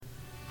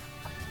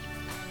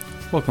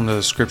Welcome to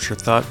the Scripture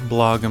Thought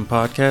blog and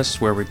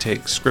podcast, where we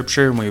take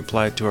Scripture and we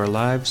apply it to our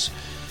lives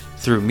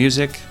through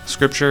music,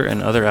 Scripture,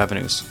 and other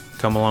avenues.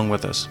 Come along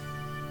with us.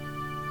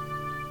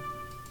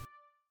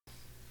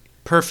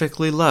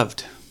 Perfectly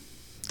loved.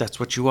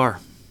 That's what you are.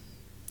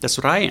 That's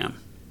what I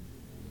am.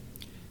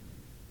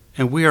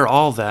 And we are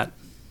all that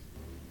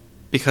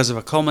because of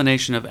a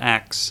culmination of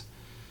acts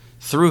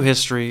through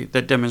history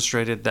that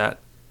demonstrated that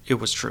it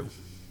was true.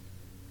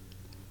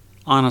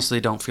 Honestly,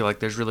 don't feel like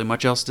there's really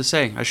much else to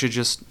say. I should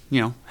just,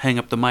 hang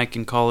up the mic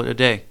and call it a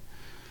day.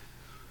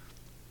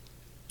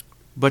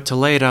 But to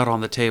lay it out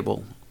on the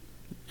table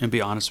and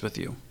be honest with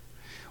you,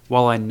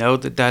 while I know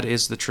that that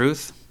is the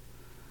truth,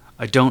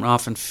 I don't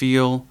often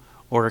feel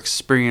or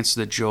experience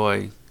the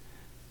joy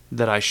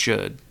that I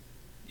should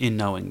in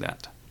knowing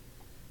that.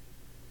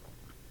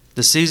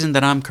 The season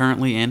that I'm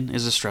currently in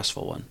is a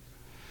stressful one.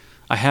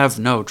 I have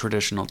no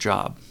traditional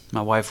job.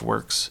 My wife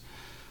works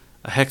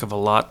a heck of a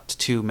lot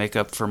to make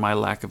up for my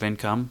lack of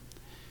income.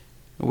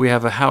 We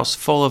have a house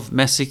full of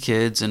messy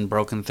kids and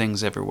broken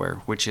things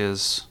everywhere, which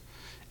is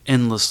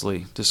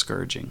endlessly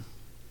discouraging.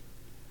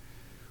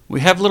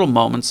 We have little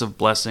moments of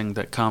blessing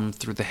that come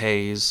through the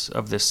haze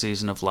of this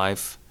season of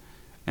life,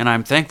 and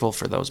I'm thankful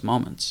for those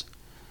moments.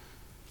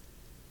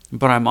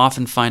 But I'm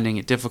often finding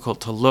it difficult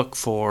to look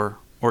for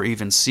or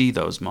even see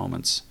those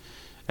moments,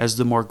 as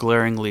the more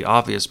glaringly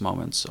obvious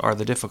moments are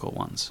the difficult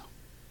ones.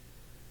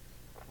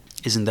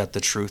 Isn't that the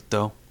truth,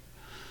 though?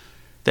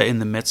 That in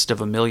the midst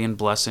of a million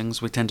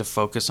blessings, we tend to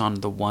focus on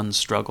the one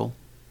struggle,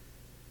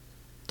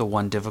 the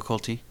one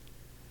difficulty.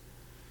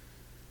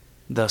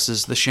 Thus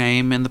is the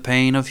shame and the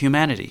pain of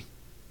humanity.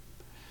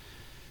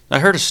 I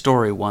heard a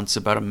story once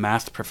about a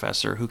math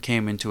professor who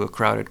came into a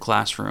crowded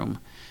classroom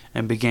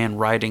and began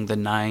writing the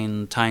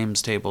 9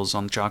 times tables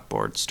on the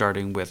chalkboard,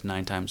 starting with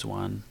 9 times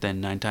 1,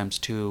 then 9 times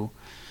 2,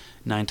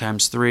 9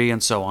 times 3,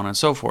 and so on and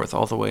so forth,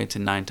 all the way to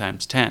 9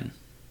 times 10.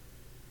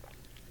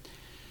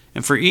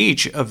 And for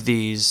each of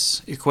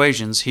these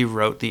equations, he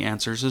wrote the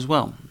answers as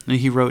well. And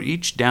he wrote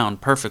each down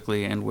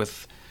perfectly and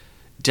with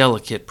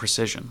delicate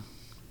precision.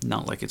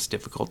 Not like it's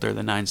difficult. They're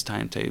the 9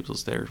 times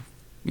tables. They're,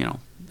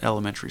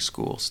 elementary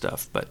school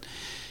stuff. But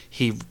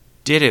he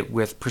did it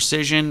with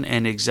precision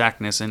and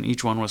exactness, and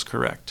each one was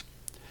correct,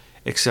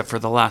 except for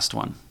the last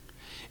one.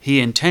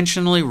 He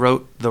intentionally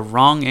wrote the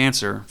wrong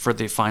answer for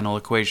the final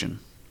equation.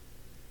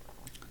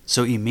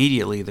 So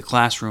immediately the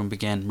classroom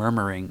began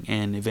murmuring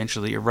and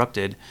eventually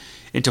erupted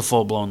into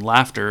full-blown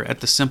laughter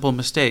at the simple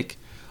mistake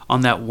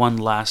on that one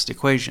last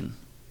equation.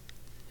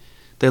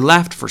 They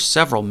laughed for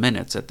several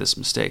minutes at this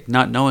mistake,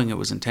 not knowing it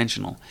was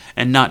intentional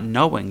and not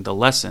knowing the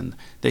lesson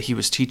that he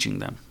was teaching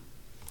them.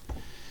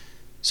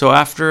 So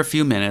after a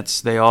few minutes,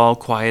 they all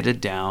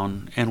quieted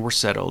down and were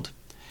settled,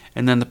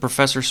 and then the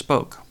professor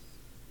spoke.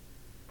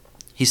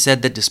 He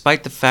said that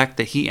despite the fact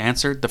that he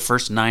answered the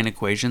first 9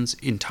 equations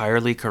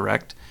entirely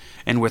correct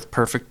and with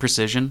perfect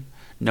precision,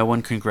 no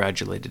one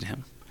congratulated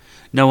him.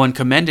 No one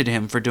commended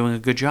him for doing a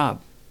good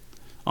job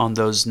on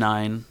those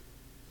 9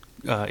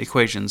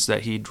 equations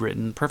that he'd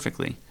written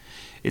perfectly.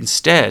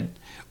 Instead,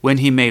 when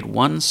he made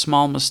one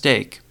small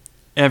mistake,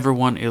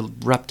 everyone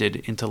erupted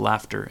into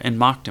laughter and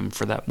mocked him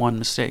for that one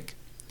mistake.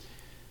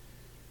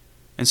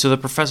 And so the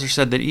professor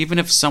said that even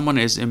if someone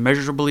is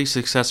immeasurably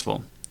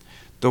successful,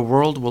 the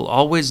world will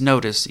always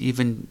notice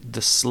even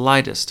the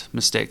slightest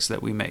mistakes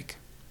that we make.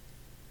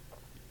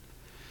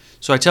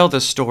 So I tell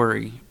this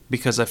story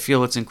because I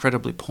feel it's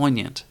incredibly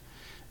poignant,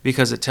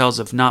 because it tells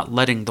of not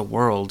letting the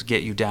world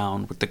get you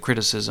down with the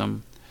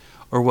criticism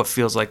or what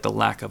feels like the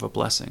lack of a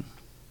blessing.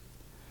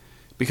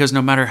 Because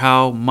no matter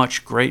how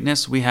much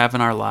greatness we have in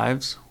our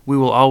lives, we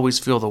will always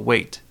feel the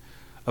weight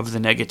of the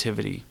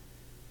negativity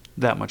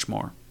that much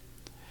more.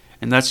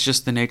 And that's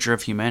just the nature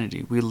of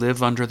humanity. We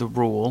live under the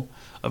rule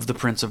of the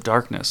Prince of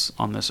Darkness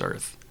on this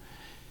earth,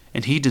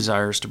 and he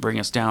desires to bring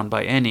us down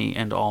by any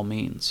and all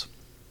means.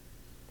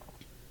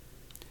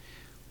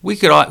 We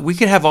could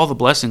have all the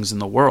blessings in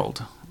the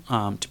world,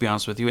 to be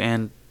honest with you,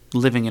 and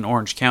living in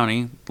Orange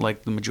County,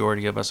 like the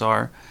majority of us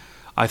are,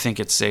 I think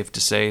it's safe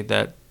to say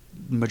that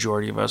the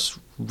majority of us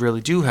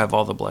really do have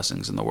all the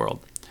blessings in the world.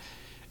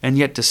 And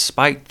yet,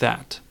 despite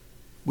that,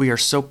 we are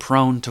so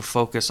prone to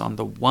focus on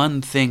the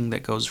one thing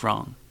that goes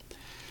wrong,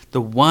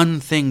 the one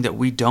thing that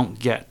we don't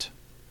get.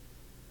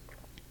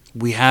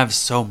 We have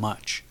so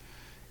much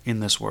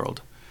in this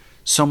world,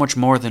 so much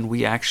more than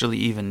we actually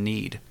even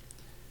need,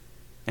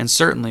 and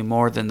certainly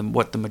more than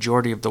what the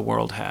majority of the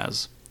world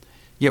has.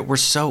 Yet we're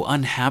so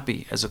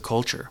unhappy as a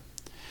culture.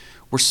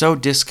 We're so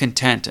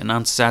discontent and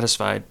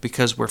unsatisfied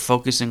because we're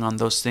focusing on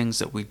those things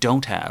that we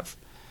don't have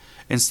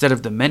instead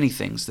of the many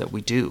things that we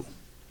do.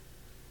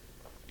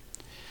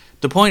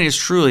 The point is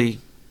truly,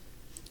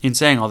 in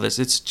saying all this,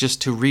 it's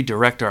just to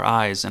redirect our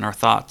eyes and our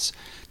thoughts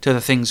to the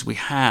things we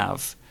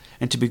have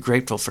and to be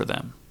grateful for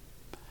them.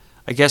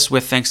 I guess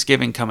with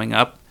Thanksgiving coming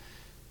up,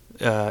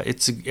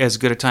 it's as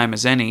good a time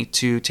as any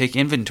to take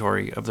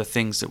inventory of the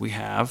things that we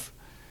have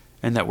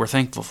and that we're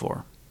thankful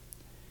for.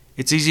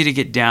 It's easy to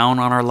get down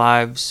on our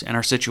lives and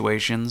our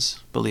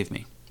situations, believe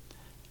me.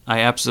 I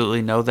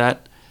absolutely know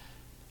that.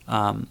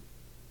 I'm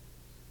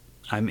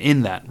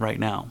in that right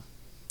now.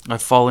 I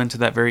fall into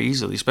that very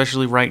easily,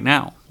 especially right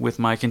now with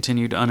my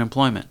continued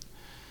unemployment.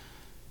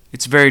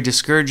 It's very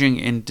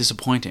discouraging and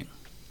disappointing.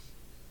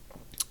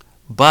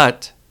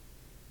 But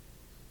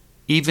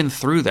even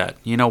through that,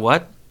 you know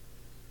what?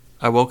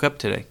 I woke up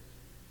today.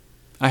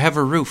 I have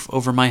a roof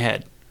over my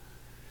head.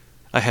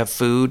 I have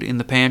food in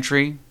the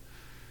pantry.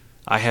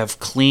 I have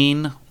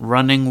clean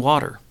running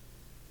water.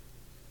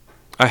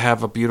 I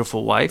have a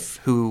beautiful wife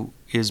who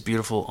is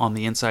beautiful on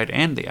the inside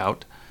and the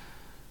out,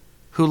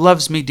 who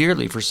loves me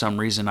dearly for some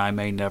reason I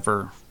may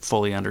never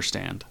fully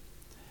understand.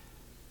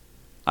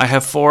 I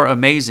have 4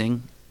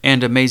 amazing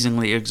and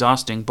amazingly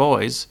exhausting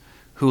boys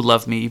who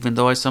love me even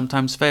though I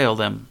sometimes fail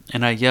them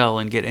and I yell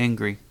and get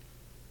angry.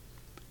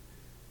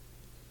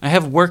 I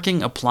have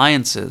working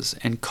appliances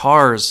and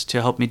cars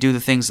to help me do the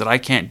things that I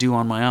can't do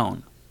on my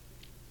own.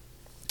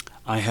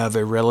 I have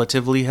a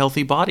relatively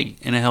healthy body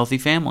and a healthy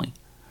family.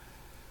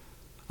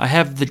 I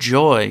have the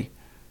joy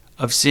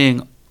of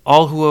seeing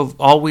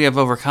all we have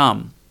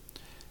overcome,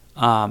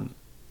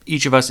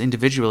 each of us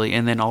individually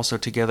and then also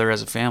together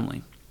as a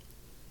family.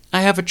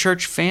 I have a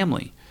church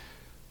family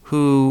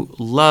who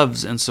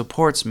loves and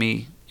supports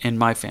me and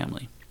my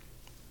family.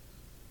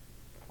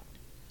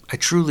 I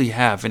truly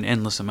have an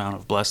endless amount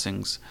of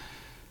blessings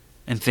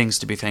and things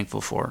to be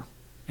thankful for.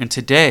 And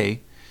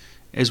today,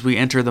 as we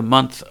enter the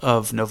month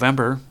of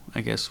November,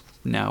 I guess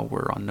now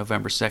we're on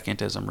November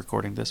 2nd as I'm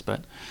recording this,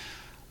 but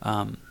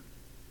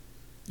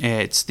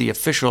it's the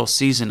official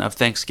season of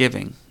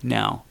Thanksgiving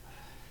now.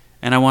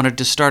 And I wanted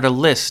to start a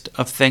list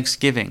of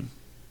Thanksgiving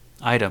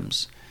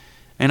items.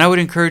 And I would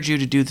encourage you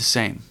to do the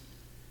same.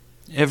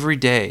 Every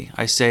day,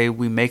 I say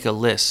we make a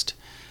list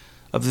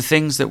of the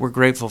things that we're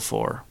grateful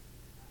for.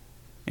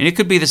 And it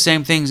could be the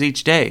same things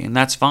each day, and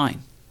that's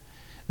fine.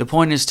 The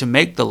point is to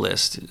make the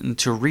list and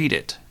to read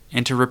it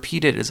and to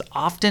repeat it as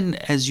often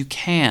as you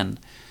can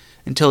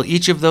until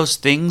each of those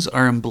things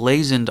are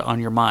emblazoned on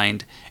your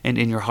mind and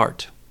in your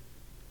heart.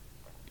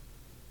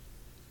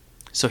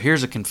 So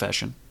here's a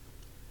confession.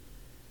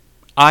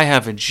 I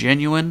have a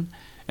genuine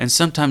and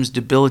sometimes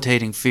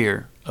debilitating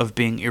fear of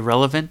being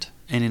irrelevant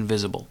and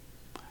invisible.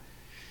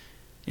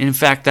 In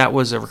fact, that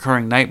was a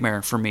recurring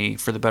nightmare for me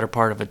for the better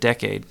part of a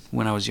decade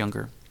when I was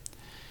younger.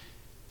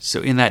 So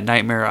in that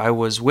nightmare, I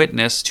was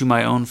witness to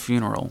my own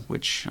funeral,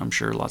 which I'm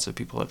sure lots of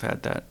people have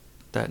had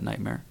that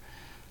nightmare.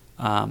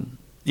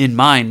 In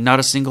mine, not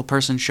a single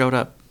person showed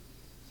up.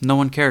 No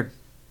one cared.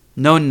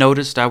 No one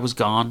noticed I was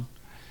gone.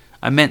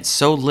 I meant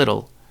so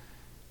little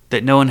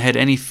that no one had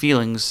any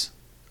feelings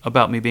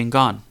about me being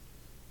gone.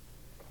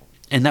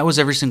 And that was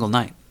every single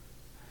night.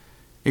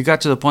 It got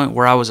to the point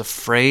where I was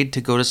afraid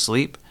to go to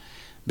sleep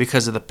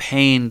because of the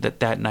pain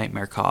that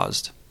nightmare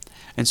caused.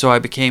 And so I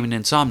became an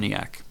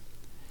insomniac.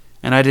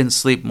 And I didn't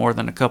sleep more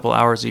than a couple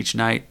hours each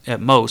night at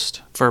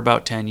most for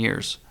about 10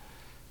 years.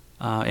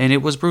 And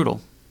it was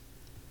brutal.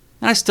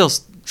 And I still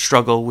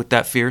struggle with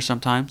that fear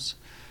sometimes.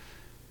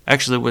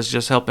 Actually, was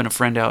just helping a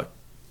friend out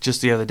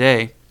just the other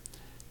day,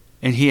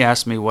 and he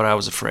asked me what I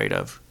was afraid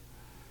of.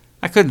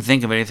 I couldn't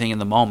think of anything in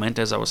the moment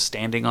as I was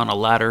standing on a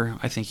ladder.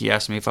 I think he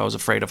asked me if I was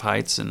afraid of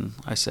heights, and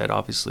I said,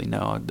 obviously,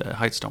 no,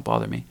 heights don't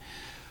bother me.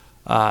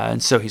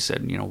 And so he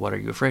said, what are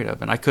you afraid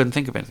of? And I couldn't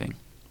think of anything.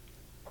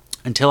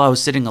 Until I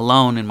was sitting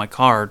alone in my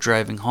car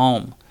driving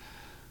home.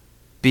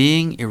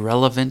 Being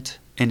irrelevant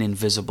and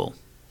invisible.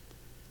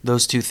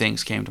 Those 2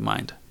 things came to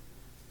mind.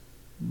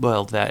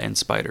 Well, that and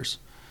spiders.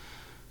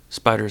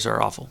 Spiders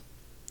are awful.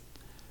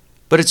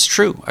 But it's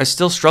true. I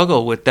still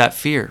struggle with that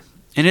fear.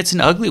 And it's an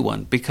ugly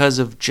one because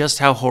of just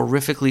how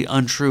horrifically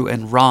untrue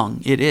and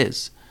wrong it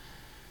is.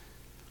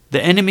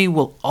 The enemy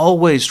will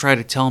always try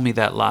to tell me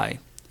that lie.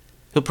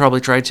 He'll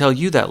probably try to tell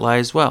you that lie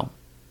as well.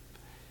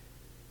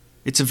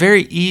 It's a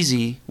very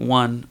easy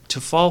one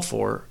to fall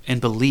for and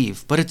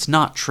believe, but it's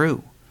not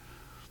true.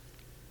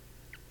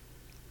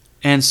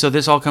 And so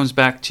this all comes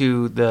back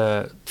to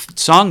the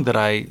song that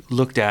I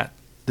looked at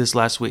this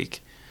last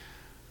week.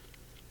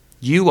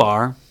 You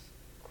are,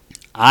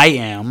 I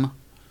am,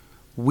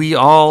 we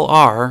all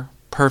are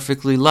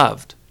perfectly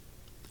loved.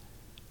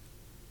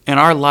 And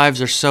our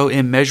lives are so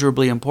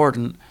immeasurably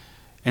important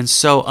and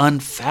so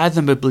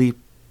unfathomably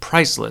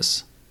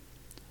priceless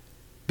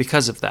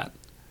because of that.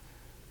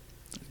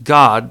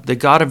 God, the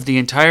God of the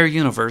entire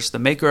universe, the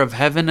maker of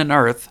heaven and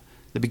earth,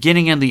 the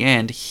beginning and the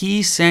end,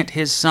 He sent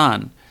His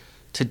Son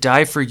to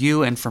die for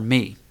you and for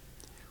me.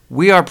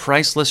 We are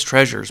priceless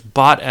treasures,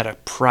 bought at a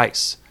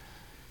price.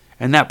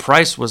 And that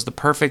price was the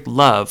perfect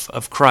love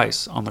of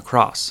Christ on the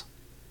cross.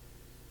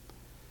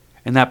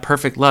 And that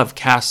perfect love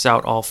casts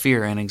out all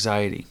fear and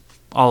anxiety.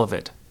 All of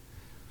it.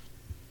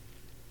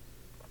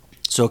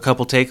 So a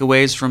couple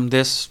takeaways from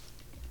this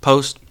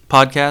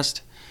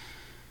podcast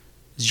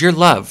is you're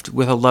loved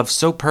with a love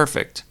so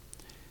perfect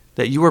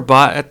that you were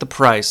bought at the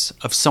price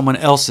of someone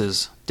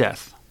else's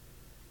death.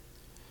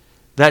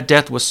 That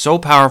death was so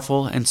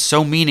powerful and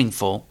so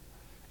meaningful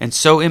and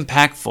so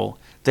impactful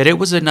that it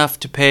was enough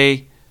to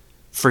pay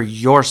for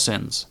your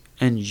sins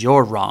and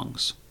your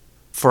wrongs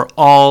for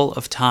all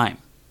of time.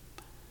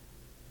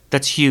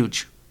 That's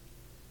huge.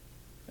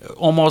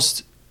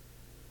 almost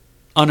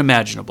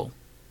unimaginable.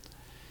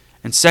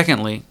 And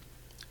secondly,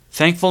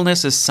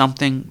 thankfulness is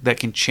something that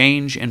can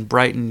change and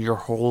brighten your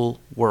whole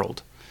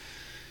world.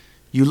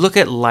 You look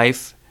at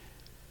life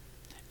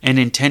and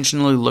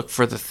intentionally look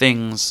for the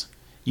things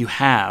you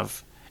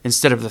have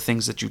instead of the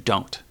things that you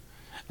don't.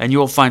 And you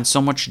will find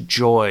so much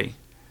joy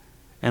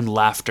and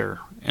laughter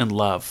and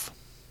love.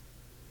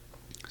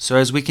 So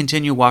as we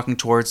continue walking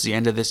towards the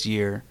end of this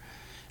year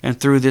and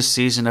through this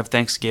season of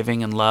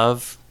Thanksgiving and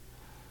love,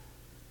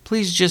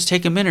 please just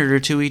take a minute or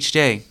two each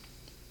day,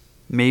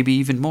 maybe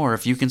even more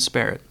if you can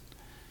spare it.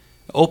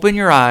 Open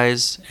your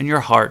eyes and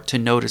your heart to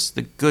notice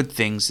the good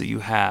things that you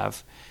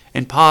have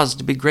and pause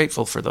to be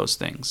grateful for those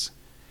things.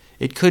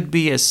 It could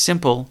be as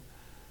simple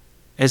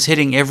as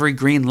hitting every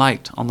green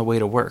light on the way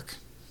to work.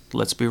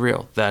 Let's be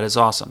real, that is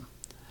awesome.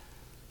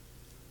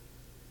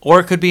 Or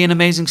it could be an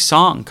amazing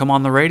song come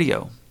on the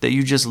radio that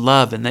you just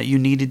love and that you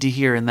needed to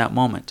hear in that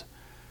moment.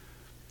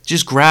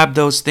 Just grab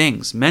those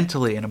things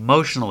mentally and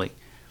emotionally.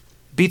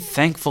 Be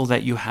thankful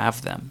that you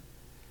have them.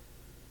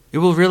 It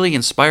will really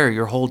inspire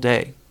your whole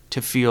day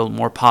to feel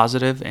more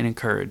positive and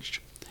encouraged.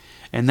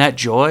 And that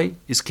joy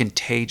is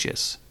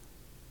contagious.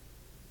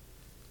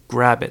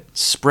 Grab it.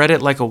 Spread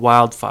it like a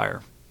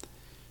wildfire.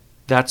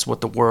 That's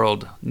what the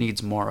world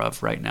needs more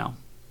of right now.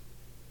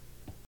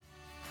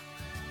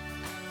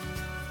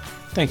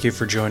 Thank you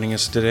for joining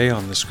us today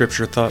on the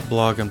Scripture Thought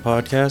blog and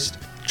podcast.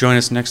 Join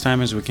us next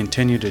time as we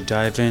continue to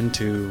dive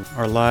into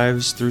our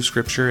lives through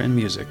Scripture and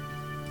music.